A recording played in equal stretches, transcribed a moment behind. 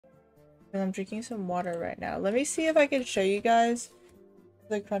And I'm drinking some water right now. Let me see if I can show you guys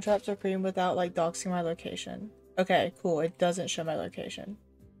the Crunchwrap Supreme without like doxing my location. Okay, cool. It doesn't show my location.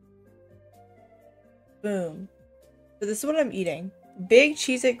 Boom. So this is what I'm eating. Big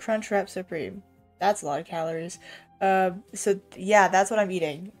Cheez-It Crunchwrap Supreme. That's a lot of calories. So yeah, that's what I'm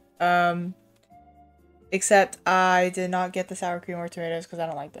eating. Except I did not get the sour cream or tomatoes because I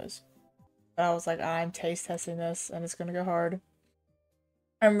don't like those. But I was like, I'm taste testing this and it's gonna go hard.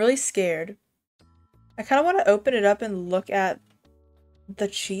 I'm really scared. I kind of want to open it up and look at the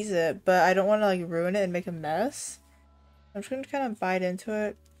Cheez-It, but I don't want to like ruin it and make a mess. I'm just gonna kind of bite into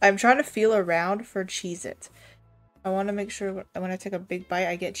it. I'm trying to feel around for Cheez-It. I want to make sure when I take a big bite,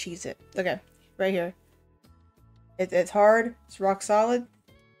 I get Cheez-It. Okay, right here. It's hard. It's rock solid.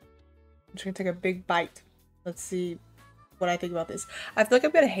 I'm just gonna take a big bite. Let's see what I think about this. I feel like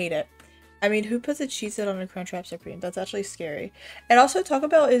I'm gonna hate it. I mean, who puts a Cheez-It on a Crunchwrap Supreme? That's actually scary. And also, Taco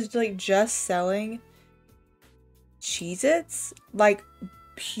Bell is like just selling Cheez-Its, like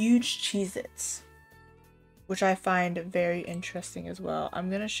huge Cheez-Its, which I find very interesting as well.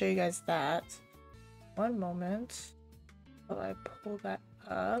 I'm gonna show you guys that. One moment while I pull that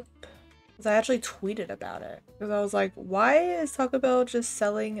up. Because I actually tweeted about it. Because I was like, why is Taco Bell just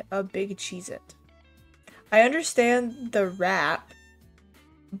selling a big Cheez-It? I understand the wrap,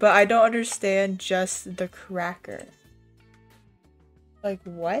 but I don't understand just the cracker. Like,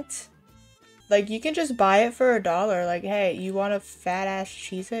 what? Like, you can just buy it for $1. Like, hey, you want a fat-ass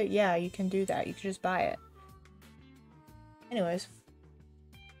Cheez-It? Yeah, you can do that. You can just buy it. Anyways.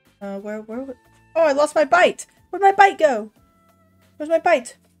 Where oh, I lost my bite! Where'd my bite go? Where's my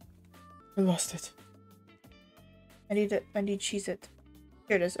bite? I lost it. I need Cheez-It.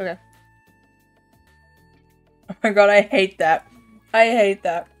 Here it is, okay. Oh my god, I hate that. I hate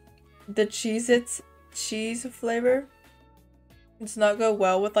that. The Cheez-Its cheese flavor does not go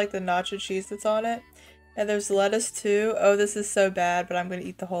well with like the nacho cheese that's on it. And there's lettuce too. Oh, this is so bad, but I'm gonna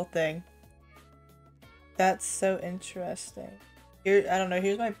eat the whole thing. That's so interesting. Here, I don't know,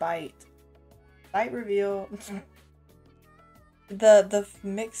 here's my bite. Bite reveal. The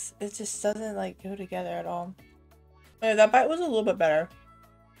mix, it just doesn't like go together at all. Yeah, that bite was a little bit better.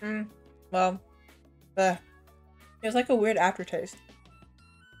 Well, it was like a weird aftertaste.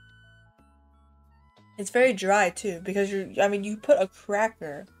 It's very dry too, because I mean, you put a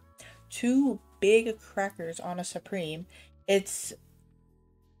cracker, 2 big crackers on a Supreme, it's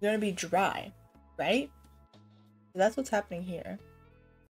gonna be dry, right? So that's what's happening here.